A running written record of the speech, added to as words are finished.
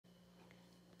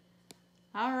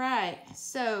All right,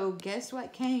 so guess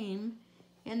what came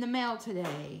in the mail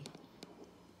today?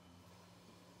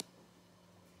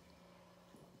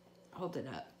 Hold it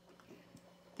up.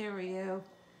 There we go.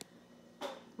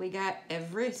 We got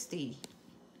Evrysdi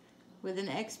with an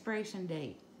expiration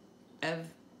date of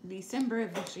December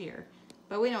of this year.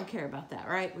 But we don't care about that,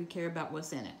 right? We care about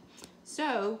what's in it.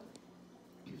 So,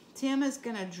 Tim is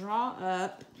going to draw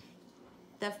up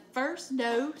the first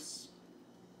dose.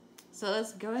 So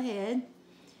let's go ahead.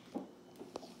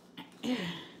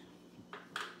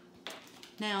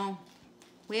 Now,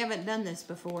 we haven't done this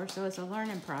before, so it's a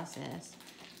learning process.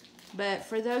 But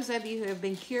for those of you who have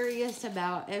been curious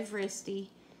about Evrysdi,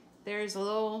 there's a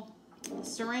little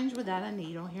syringe without a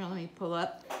needle. Here, let me pull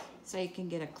up so you can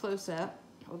get a close-up.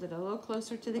 Hold it a little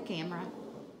closer to the camera.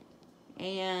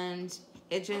 And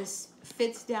it just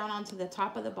fits down onto the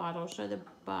top of the bottle. Show the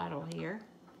bottle here.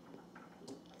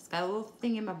 It's got a little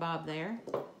thingamabob there.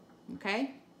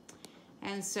 Okay?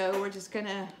 And so we're just going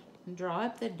to draw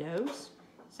up the dose.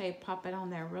 So you pop it on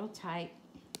there real tight.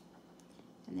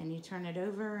 And then you turn it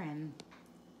over and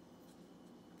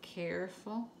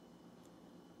careful.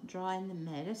 Draw in the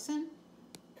medicine.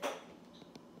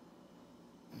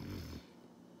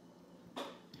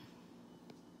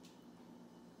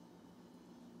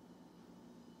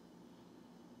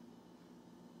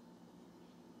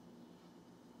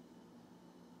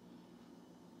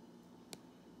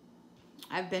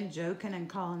 I've been joking and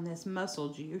calling this muscle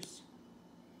juice.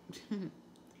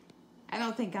 I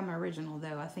don't think I'm original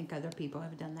though. I think other people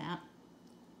have done that.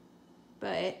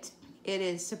 But it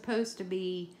is supposed to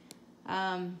be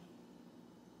we're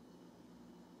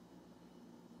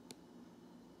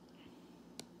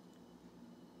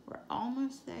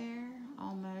almost there,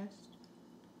 almost.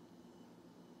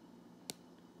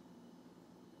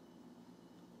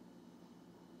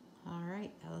 All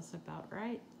right, that was about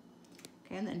right.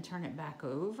 Okay, and then turn it back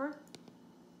over.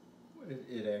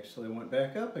 It actually went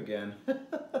back up again.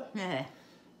 Okay.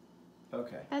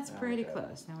 That's pretty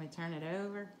close. Now we turn it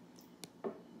over.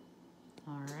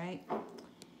 All right.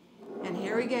 And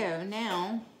here we go.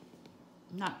 Now,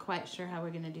 I'm not quite sure how we're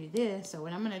going to do this. So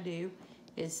what I'm going to do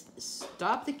is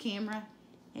stop the camera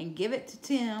and give it to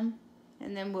Tim,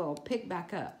 and then we'll pick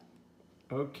back up.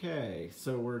 Okay,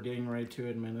 so we're getting ready to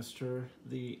administer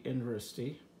the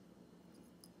Evrysdi.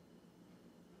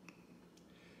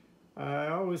 I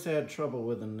always had trouble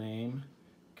with the name.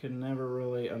 Could never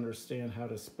really understand how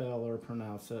to spell or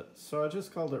pronounce it, so I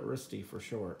just called it Evrysdi for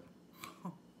short.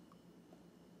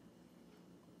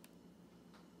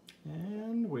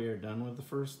 And we are done with the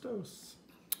first dose.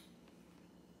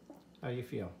 How you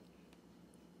feel?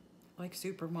 Like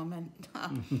Superwoman.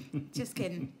 Just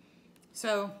kidding.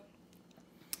 So,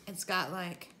 it's got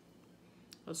like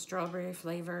a strawberry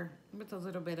flavor with a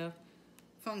little bit of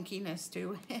funkiness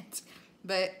to it.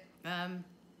 But,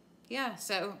 yeah,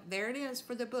 so there it is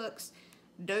for the books.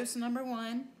 Dose number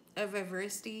 1 of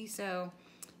Evrysdi. So,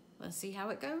 let's see how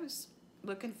it goes.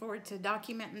 Looking forward to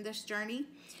documenting this journey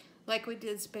like we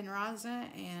did Spinraza,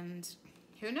 and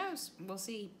who knows? We'll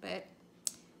see. But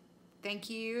thank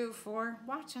you for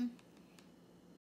watching.